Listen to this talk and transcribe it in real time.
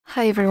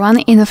Hi everyone,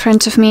 in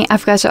front of me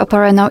I've got Oppo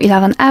Reno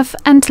 11F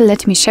and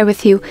let me share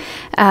with you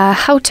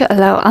how to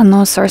allow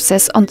unknown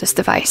sources on this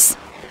device.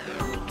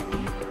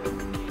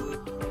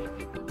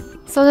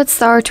 So let's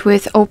start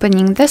with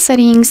opening the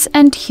settings,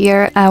 and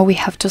here we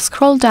have to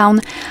scroll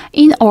down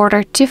in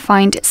order to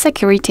find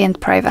security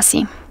and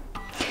privacy.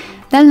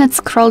 Then let's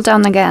scroll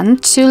down again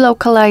to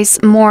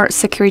localize more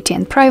security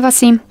and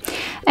privacy,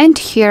 and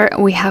here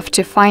we have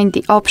to find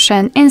the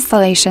option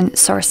installation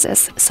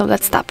sources. So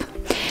let's tap.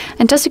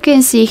 And as you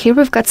can see here,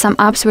 we've got some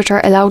apps which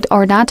are allowed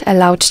or not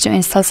allowed to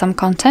install some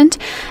content,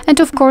 and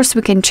of course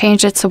we can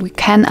change it so we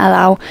can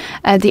allow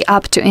the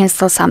app to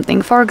install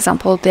something, for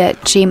example the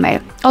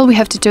Gmail. All we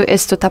have to do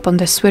is to tap on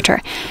the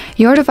switcher.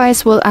 Your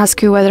device will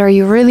ask you whether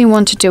you really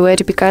want to do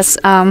it, because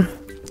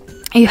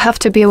you have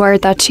to be aware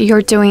that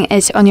you're doing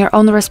it on your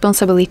own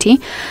responsibility.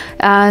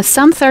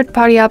 Some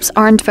third-party apps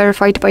aren't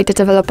verified by the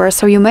developer,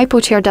 so you may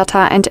put your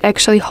data and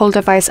actually whole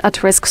device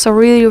at risk. So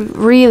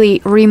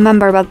really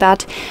remember about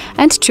that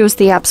and choose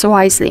the apps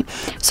wisely.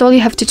 So all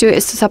you have to do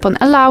is to tap on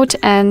allowed,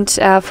 and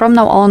from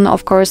now on,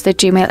 of course, the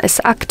Gmail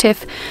is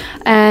active,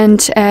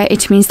 and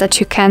it means that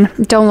you can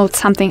download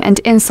something and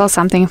install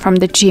something from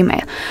the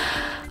Gmail.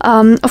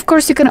 Of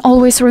course, you can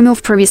always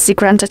remove previously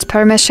granted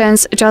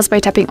permissions just by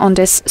tapping on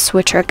this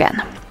switcher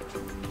again.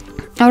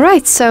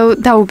 Alright, so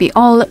that will be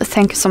all.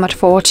 Thank you so much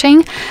for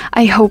watching.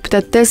 I hope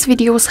that this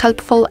video was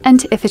helpful,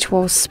 and if it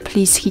was,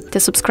 please hit the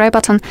subscribe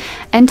button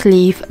and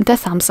leave the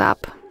thumbs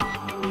up.